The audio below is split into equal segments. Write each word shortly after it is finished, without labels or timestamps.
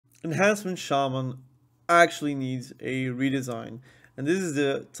Enhancement Shaman actually needs a redesign, and this is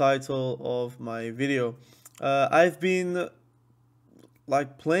the title of my video. I've been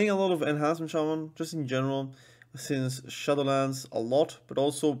like playing a lot of Enhancement Shaman just in general since Shadowlands a lot, but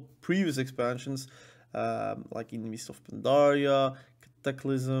also previous expansions like in Mist of Pandaria,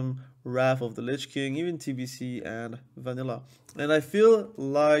 Cataclysm, Wrath of the Lich King, even TBC and Vanilla. And I feel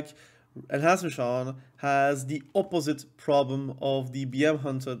like Enhancement Shaman has the opposite problem of the BM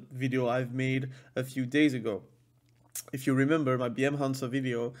Hunter video I've made a few days ago. If you remember my BM Hunter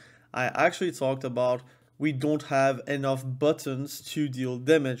video, I actually talked about we don't have enough buttons to deal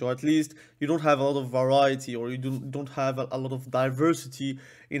damage, or at least you don't have a lot of variety, or you don't have a lot of diversity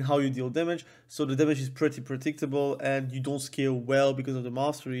in how you deal damage, so the damage is pretty predictable and you don't scale well because of the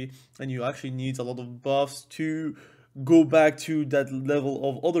mastery, and you actually need a lot of buffs to go back to that level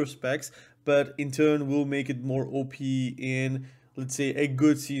of other specs, but in turn will make it more OP in, let's say, a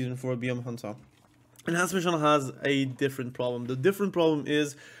good season for a BM Hunter. Enhancement Shaman has a different problem. The different problem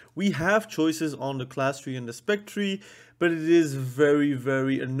is we have choices on the class tree and the spec tree, but it is very,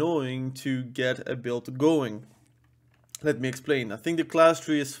 very annoying to get a build going. Let me explain. I think the class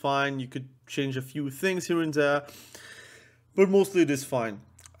tree is fine. You could change a few things here and there, but mostly it is fine.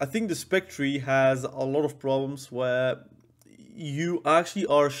 I think the spec tree has a lot of problems where you actually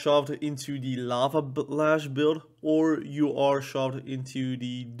are shoved into the lava lash build, or you are shoved into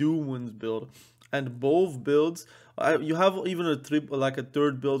the doom winds build. And both builds, you have even a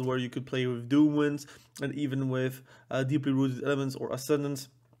third build where you could play with doom winds and even with deeply rooted elements or ascendants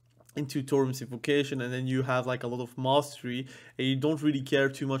into Torrent's Invocation, and then you have like a lot of mastery and you don't really care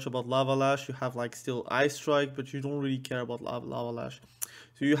too much about lava lash. You have like still ice strike, but you don't really care about lava lash.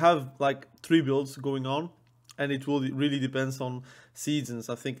 So you have like 3 builds going on, and it will really depends on seasons.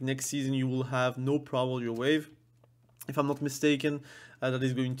 I think next season you will have no problem your wave, if I'm not mistaken. That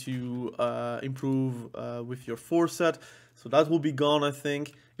is going to improve with your 4 set, so that will be gone, I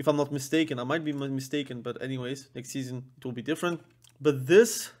think, if I'm not mistaken. I might be mistaken, but anyways, next season it will be different. But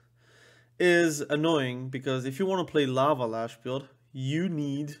this is annoying because if you want to play lava lash build, you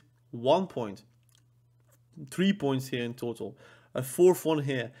need 1 point, 3 points here in total, a 4th one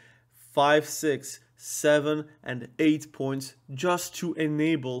here, 5, 6, 7 and 8 points just to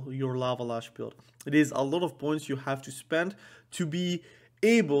enable your lava lash build. It is a lot of points you have to spend to be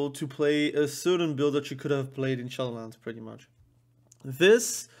able to play a certain build that you could have played in Shadowlands pretty much.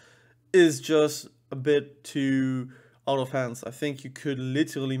 This is just a bit too out of hands. I think you could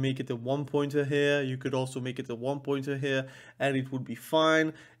literally make it a 1 pointer here. You could also make it a 1 pointer here and it would be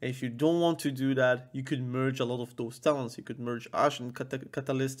fine. And if you don't want to do that, you could merge a lot of those talents. You could merge Ash and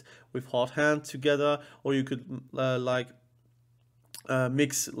Catalyst with Hot Hand together, or you could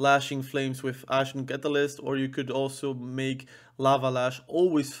mix Lashing Flames with Ash and Catalyst, or you could also make Lava Lash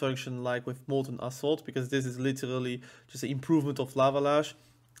always function like with Molten Assault, because this is literally just an improvement of Lava Lash,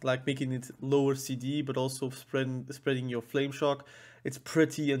 like making it lower CD but also spreading your Flame Shock. It's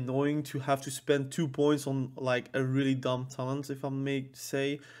pretty annoying to have to spend 2 points on like a really dumb talent, if I may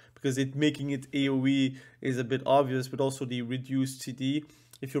say, because making it AoE is a bit obvious, but also the reduced CD.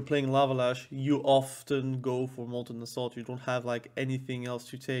 If you're playing Lava Lash, you often go for Molten Assault. You don't have like anything else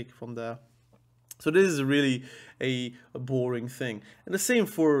to take from there. So this is really a boring thing. And the same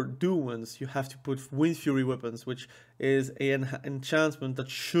for Doom Winds. You have to put Wind Fury weapons, which is an enchantment that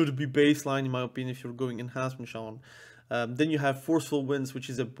should be baseline in my opinion if you're going Enhancement Shaman. Then you have Forceful Winds, which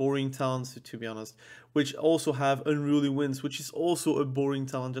is a boring talent, to be honest, which also have Unruly Winds, which is also a boring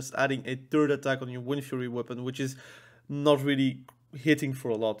talent, just adding a 3rd attack on your Wind Fury weapon, which is not really hitting for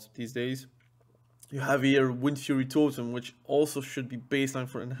a lot these days. You have here Wind Fury Totem, which also should be baseline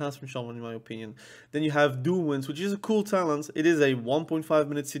for Enhancement Shaman in my opinion. Then you have Doom Winds, which is a cool talent. It is a 1.5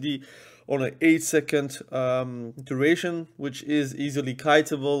 minute CD on an 8-second duration, which is easily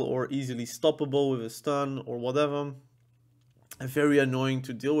kiteable or easily stoppable with a stun or whatever. Very annoying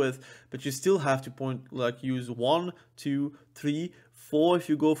to deal with, but you still have to use 1, 2, 3, 4 if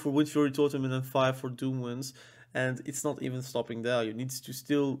you go for Wind Fury Totem, and then 5 for Doom Winds. And it's not even stopping there. You need to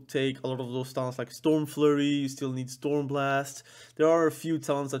still take a lot of those talents like Storm Flurry, you still need Storm Blast. There are a few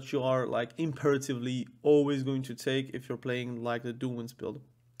talents that you are like imperatively always going to take if you're playing like the Doom Winds build.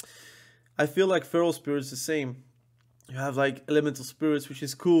 I feel like Feral Spirit's the same. You have like Elemental Spirits, which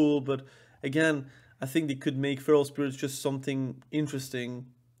is cool, but again, I think they could make Feral Spirits just something interesting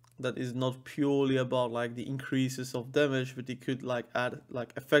that is not purely about like the increases of damage, but they could like add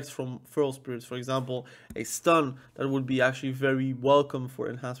like effects from Feral Spirits. For example, a stun that would be actually very welcome for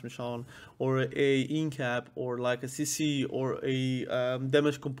Enhancement Shaman, or a incap, or like a CC, or a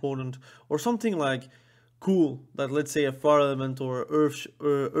damage component, or something like cool that, let's say, a fire elemental or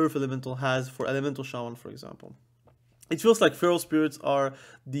earth elemental has for elemental shaman, for example. It feels like feral spirits are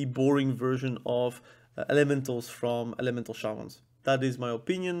the boring version of elementals from elemental shamans. That is my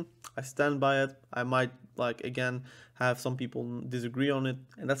opinion. I stand by it. I might, like, again, have some people disagree on it,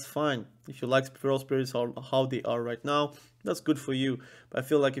 and that's fine. If you like feral spirits how they are right now, that's good for you. But I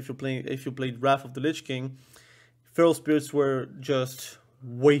feel like if you played Wrath of the Lich King, feral spirits were just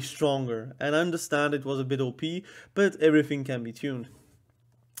way stronger. And I understand it was a bit OP, but everything can be tuned.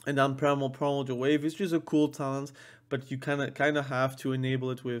 And then Primordial Wave is just a cool talent, but you kind of have to enable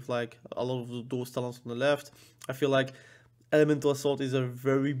it with like a lot of those talents on the left. I feel like Elemental Assault is a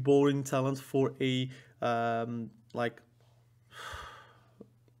very boring talent for a like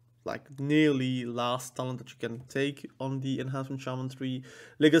nearly last talent that you can take on the Enhancement Shaman tree.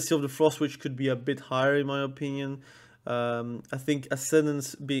 Legacy of the Frost Witch could be a bit higher in my opinion. I think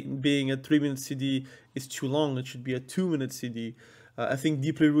Ascendance being a 3-minute CD is too long. It should be a 2-minute CD. I think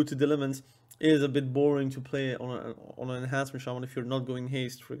Deeply Rooted Elements is a bit boring to play on an Enhancement Shaman if you're not going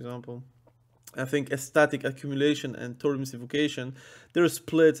haste, for example. I think Ecstatic Accumulation and Totem's Evocation, they're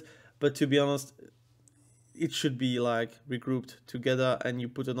split, but to be honest, it should be like regrouped together, and you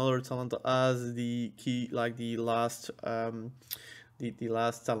put another talent as the key, like the last the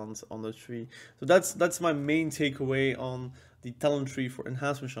last talent on the tree. So that's my main takeaway on the talent tree for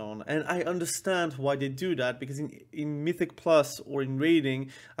Enhancement Shaman, and I understand why they do that, because in Mythic Plus or in raiding,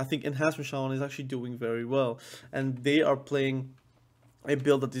 I think Enhancement Shaman is actually doing very well, and they are playing a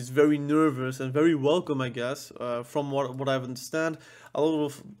build that is very nervous and very welcome, I guess. From what I understand, a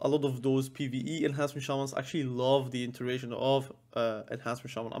lot of those PvE Enhancement Shamans actually love the iteration of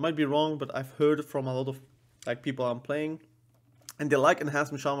Enhancement Shaman. I might be wrong, but I've heard from a lot of like people I'm playing, and they like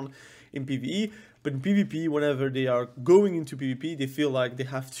Enhancement Shaman in PvE, but in PvP, whenever they are going into PvP, they feel like they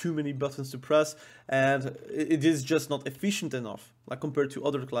have too many buttons to press, and it is just not efficient enough, like compared to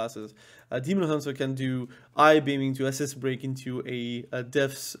other classes. Demon Hunter can do eye beaming to assist break into a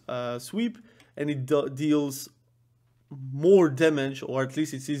death's sweep, and it deals more damage, or at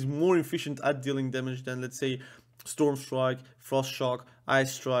least it is more efficient at dealing damage than, let's say, Storm Strike, Frost Shock,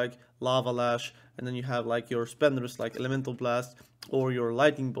 Ice Strike, Lava Lash, and then you have like your spenders like Elemental Blast, or your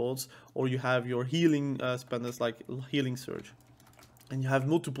Lightning Bolts, or you have your healing spenders like Healing Surge. And you have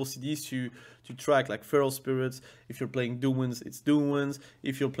multiple CDs to track, like Feral Spirits. If you're playing Doom Winds, it's Doom Winds.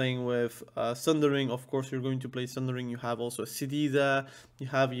 If you're playing with Sundering, of course you're going to play Sundering. You have also a CD there. You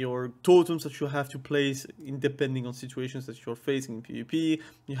have your totems that you have to place depending on situations that you're facing in PvP.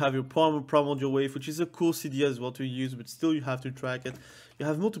 You have your Primordial Wave, which is a cool CD as well to use, but still you have to track it. You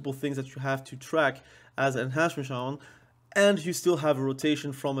have multiple things that you have to track as an Enhancement Shaman, and you still have a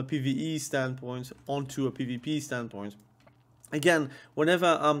rotation from a PvE standpoint onto a PvP standpoint. Again,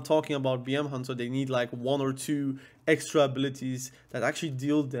 whenever I'm talking about BM Hunter, they need like 1 or 2 extra abilities that actually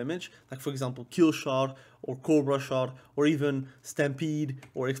deal damage, like for example Kill Shot or Cobra Shot or even Stampede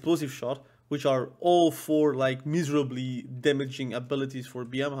or Explosive Shot, which are all 4 like miserably damaging abilities for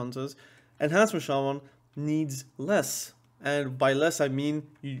BM Hunters. Enhancement Shaman needs less, and by less I mean,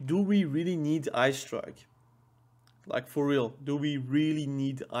 do we really need Ice Strike? Like for real, do we really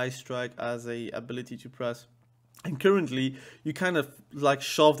need Ice Strike as a ability to press? And currently, you kind of like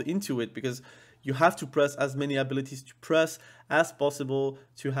shoved into it, because you have to press as many abilities to press as possible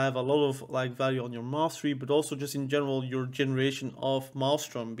to have a lot of like value on your mastery, but also just in general your generation of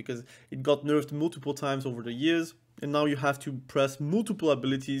Maelstrom, because it got nerfed multiple times over the years, and now you have to press multiple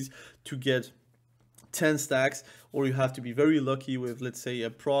abilities to get 10 stacks, or you have to be very lucky with, let's say, a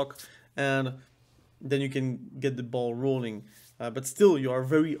proc, and then you can get the ball rolling. But still, you are a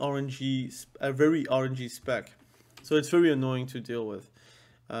very RNG spec. So it's very annoying to deal with.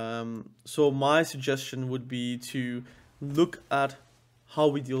 So my suggestion would be to look at how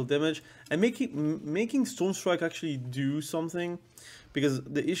we deal damage and making Storm Strike actually do something, because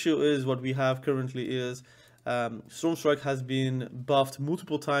the issue is what we have currently is Storm Strike has been buffed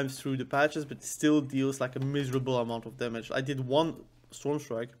multiple times through the patches, but still deals like a miserable amount of damage. I did one Storm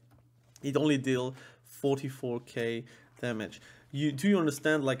Strike, it only dealt 44k damage. Do you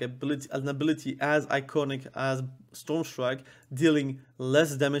understand, like an ability as iconic as Storm Strike dealing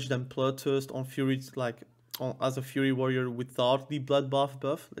less damage than Bloodthirst on Fury, like as a Fury Warrior without the Bloodbath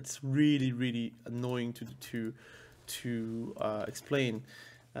buff? It's really annoying to explain,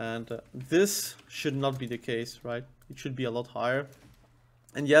 and this should not be the case, right? It should be a lot higher.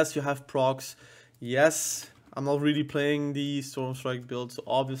 And yes, you have procs. Yes, I'm not really playing the Storm Strike build, so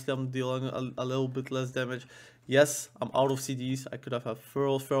obviously I'm dealing a little bit less damage. Yes, I'm out of CDs. I could have had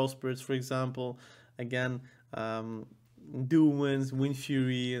Feral Spirits, for example. Again, Doom Winds, Wind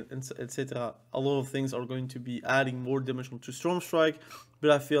Fury, and etc. A lot of things are going to be adding more damage to Storm Strike,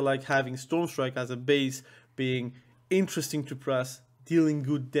 but I feel like having Storm Strike as a base being interesting to press, dealing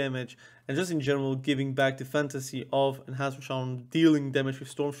good damage, and just in general giving back the fantasy of Enhancement Shaman dealing damage with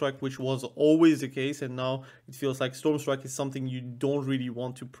Storm Strike, which was always the case, and now it feels like Storm Strike is something you don't really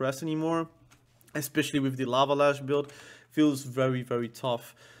want to press anymore, especially with the Lava Lash build. Feels very, very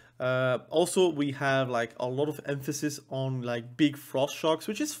tough. Also, we have like a lot of emphasis on like big frost shocks,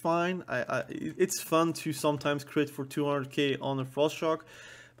 which is fine. It's fun to sometimes crit for 200k on a frost shock,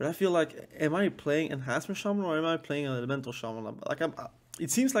 but I feel like, am I playing Enhancement Shaman or am I playing an Elemental Shaman? Like it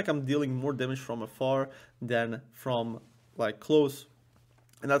seems like I'm dealing more damage from afar than from like close,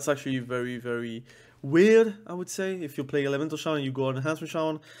 and that's actually very, very weird, I would say. If you play Elemental Shaman, you go on Enhancement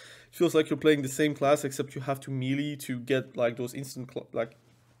Shaman, it feels like you're playing the same class except you have to melee to get like those instant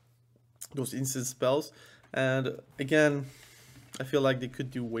spells. And again, I feel like they could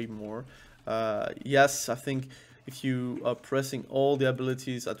do way more. Yes, I think if you are pressing all the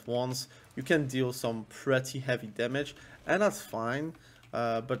abilities at once, you can deal some pretty heavy damage, and that's fine.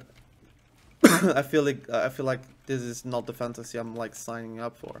 But I feel like this is not the fantasy I'm like signing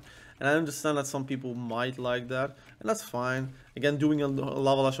up for, and I understand that some people might like that, and that's fine. Again, doing a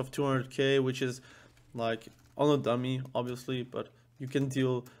lava lash of 200k, which is like on a dummy, obviously, but you can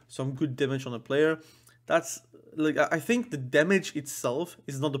deal some good damage on a player. That's like, I think the damage itself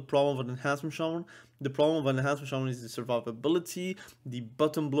is not the problem of an Enhancement Shaman. The problem of an Enhancement Shaman is the survivability, the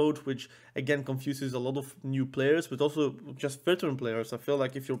button bloat, which again confuses a lot of new players, but also just veteran players. I feel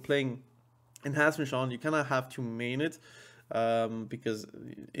like if you're playing Enhancement Shaman, you kind of have to main it, because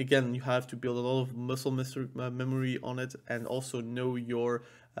again, you have to build a lot of muscle memory on it, and also know your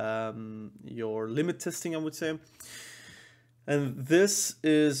limit testing, I would say. And this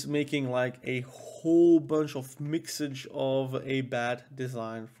is making like a whole bunch of mixage of a bad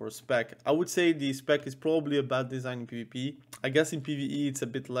design for SPEC. I would say the SPEC is probably a bad design in PvP. I guess in PvE it's a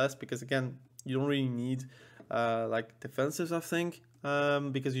bit less, because again, you don't really need like defensives, I think,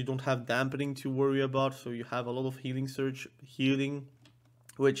 because you don't have dampening to worry about, so you have a lot of healing,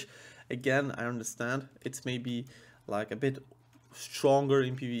 which again, I understand it's maybe like a bit stronger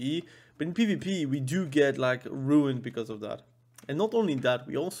in PvE, but in PvP we do get like ruined because of that. And not only that,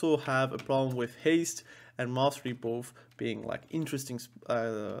 we also have a problem with haste and mastery both being like interesting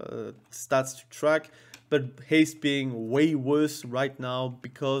stats to track, but haste being way worse right now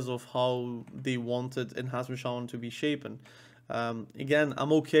because of how they wanted Enhancement Shaman to be shapen. Again,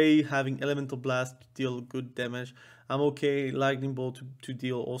 I'm okay having Elemental Blast to deal good damage. I'm okay Lightning Bolt to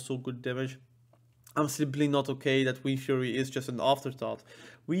deal also good damage. I'm simply not okay that Wind Fury is just an afterthought.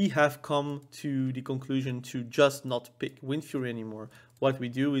 We have come to the conclusion to just not pick Wind Fury anymore. What we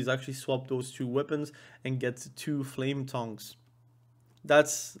do is actually swap those two weapons and get 2 Flame Tongues.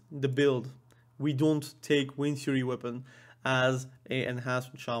 That's the build. We don't take Wind Fury weapon as an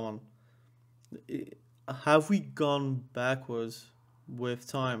Enhancement Shaman. Have we gone backwards with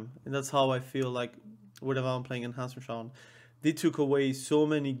time? And that's how I feel like whenever I'm playing Enhancement Shaman. They took away so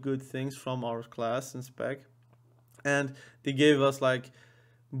many good things from our class in SPEC, and they gave us like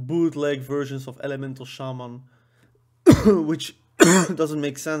bootleg versions of Elemental Shaman, which doesn't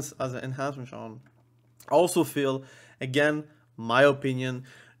make sense as an Enhancement Shaman. I also feel, again, my opinion,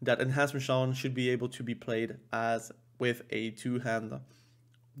 that Enhancement Shaman should be able to be played as with a 2-hander.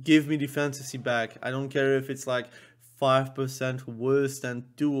 Give me the fantasy back. I don't care if it's like 5% worse than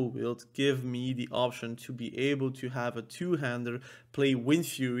dual wield. Give me the option to be able to have a 2-hander, play Wind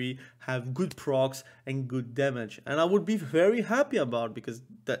Fury, have good procs and good damage, and I would be very happy about, because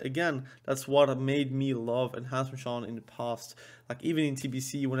that, again, that's what made me love Enhancement Shaman in the past. Like even in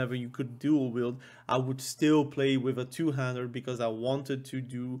TBC, whenever you could dual wield, I would still play with a 2-hander because I wanted to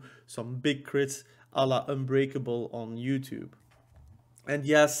do some big crits a la Unbreakable on YouTube. And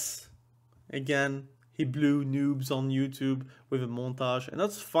yes, again, he blew noobs on YouTube with a montage, and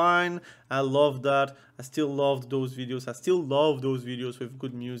that's fine. I love that. I still loved those videos. I still love those videos with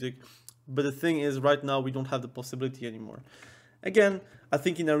good music. But the thing is, right now we don't have the possibility anymore. Again, I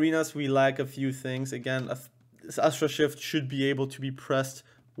think in arenas we lack a few things. Again, Astra Shift should be able to be pressed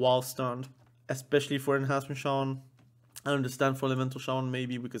while stunned, especially for Enhancement Shaman. I understand for Elemental Shaman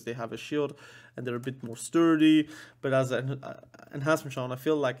maybe because they have a shield and they're a bit more sturdy, but as an Enhancement Shaman, I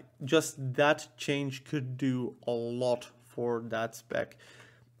feel like just that change could do a lot for that spec.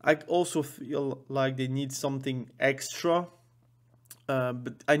 I also feel like they need something extra,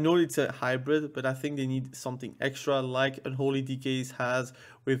 but I know it's a hybrid, but I think they need something extra like Unholy DKs has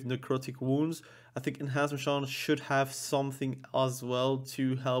with Necrotic Wounds. I think Enhancement Shaman should have something as well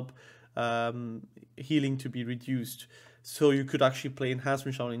to help healing to be reduced. so you could actually play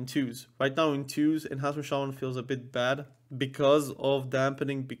Enhancement Shaman in 2s. Right now in 2s, Enhancement Shaman feels a bit bad because of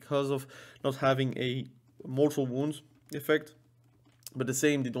dampening, because of not having a mortal wounds effect. But the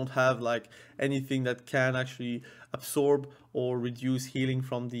same, they don't have like anything that can actually absorb or reduce healing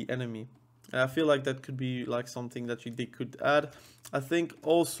from the enemy. And I feel like that could be like something that they could add. I think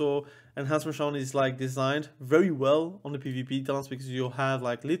also Enhancement Shaman is like designed very well on the PvP talents, because you have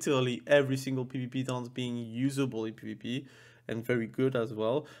like literally every single PvP talent being usable in PvP and very good as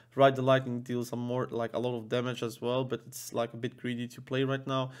well. Ride the Lightning deals some more, like a lot of damage as well, but it's like a bit greedy to play right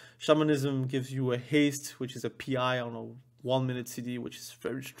now. Shamanism gives you a haste, which is a PI on a 1 minute CD, which is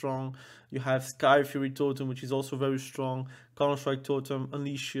very strong. You have Sky Fury Totem, which is also very strong. Counter Strike Totem,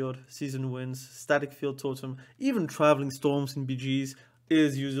 Unleash Shield, Season Winds, Static Field Totem, even Traveling Storms in BGs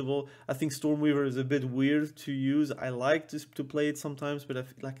is usable. I think Stormweaver is a bit weird to use. I like to play it sometimes, but I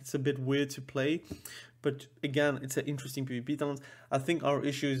feel like it's a bit weird to play. But again, it's an interesting PvP talent. I think our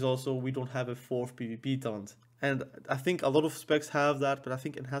issue is also we don't have a 4th PvP talent. And I think a lot of specs have that, but I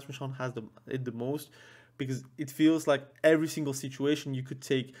think Enhancement Shaman has it the most, because it feels like every single situation you could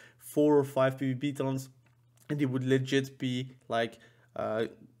take 4 or 5 PvP talents and it would legit be like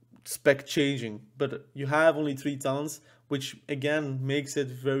spec changing. But you have only 3 talents, which again makes it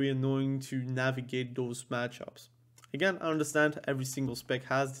very annoying to navigate those matchups. Again, I understand every single spec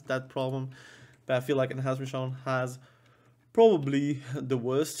has that problem, but I feel like Enhancement Shaman has probably the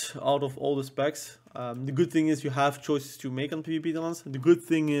worst out of all the specs. The good thing is you have choices to make on PvP talents. The good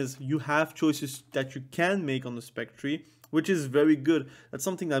thing is you have choices that you can make on the spec tree, which is very good. That's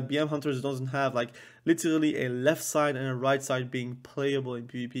something that BM Hunters doesn't have, like literally a left side and a right side being playable in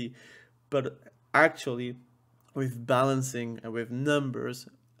PvP. But actually, with balancing and with numbers,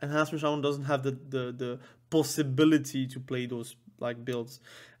 Enhancement Shaman doesn't have the possibility to play those like builds.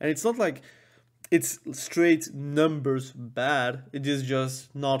 And it's not like it's straight numbers bad, it is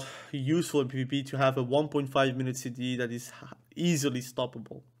just not useful in PvP to have a 1.5 minute CD that is easily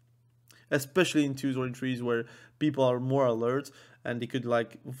stoppable. Especially in 2s or in 3s where people are more alert and they could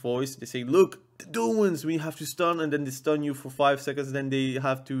like voice, they say, look, the Doomwinds, we have to stun, and then they stun you for 5 seconds, then they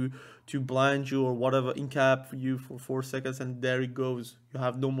have to blind you or whatever, incap you for 4 seconds, and there it goes. You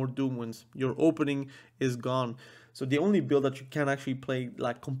have no more Doomwinds. Your opening is gone. So the only build that you can actually play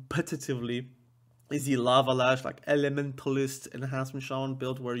like competitively is the Lava Lash, like Elementalist Enhancement Shaman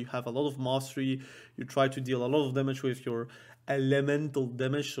build, where you have a lot of mastery, you try to deal a lot of damage with your elemental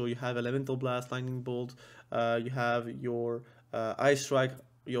damage, so you have Elemental Blast, Lightning Bolt, you have your Ice Strike,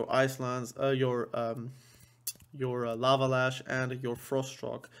 your Ice Lance, your Lava Lash, and your Frost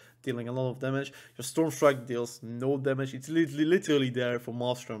Stroke, dealing a lot of damage. Your Storm Strike deals no damage, it's literally there for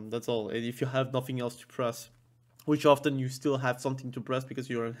Maelstrom, that's all, and if you have nothing else to press, which often you still have something to press because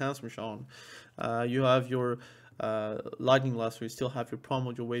you're Enhancement Shaman. You have your Lightning Blast, so you still have your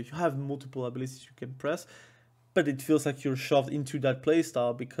Primordial Wave. You have multiple abilities you can press, but it feels like you're shoved into that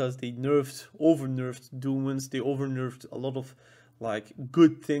playstyle because they over-nerfed Doomwinds. They over-nerfed a lot of like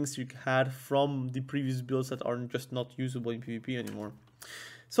good things you had from the previous builds that are just not usable in PvP anymore.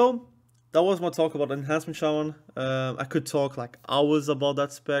 So that was my talk about Enhancement Shaman. I could talk like hours about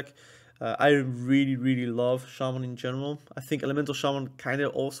that spec. I really love Shaman in general. I think Elemental Shaman kind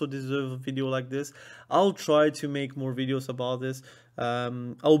of also deserves a video like this. I'll try to make more videos about this.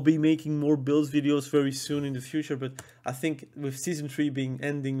 I'll be making more builds videos very soon in the future, but I think with Season 3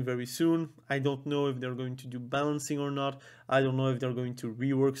 ending very soon, I don't know if they're going to do balancing or not. I don't know if they're going to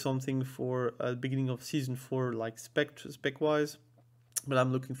rework something for the beginning of Season 4, like spec-wise, but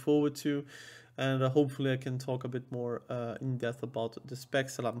I'm looking forward to. And hopefully I can talk a bit more in depth about the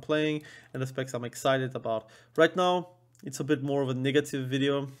specs that I'm playing and the specs I'm excited about. Right now, it's a bit more of a negative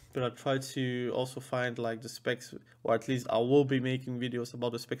video, but I try to also find like the specs, or at least I will be making videos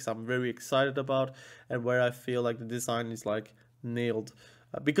about the specs I'm very excited about and where I feel like the design is like nailed.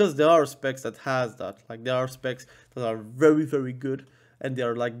 Because there are specs that has that, like there are specs that are very good, and they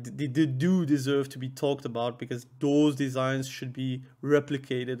are like, they do deserve to be talked about because those designs should be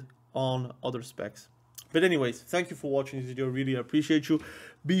replicated on other specs. But anyways, thank you for watching this video, really appreciate you.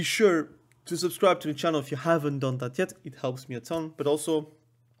 Be sure to subscribe to the channel if you haven't done that yet, it helps me a ton. But also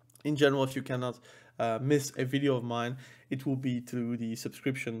in general, if you cannot miss a video of mine, it will be through the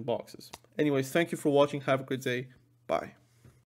subscription boxes. Anyways, thank you for watching, have a great day, bye.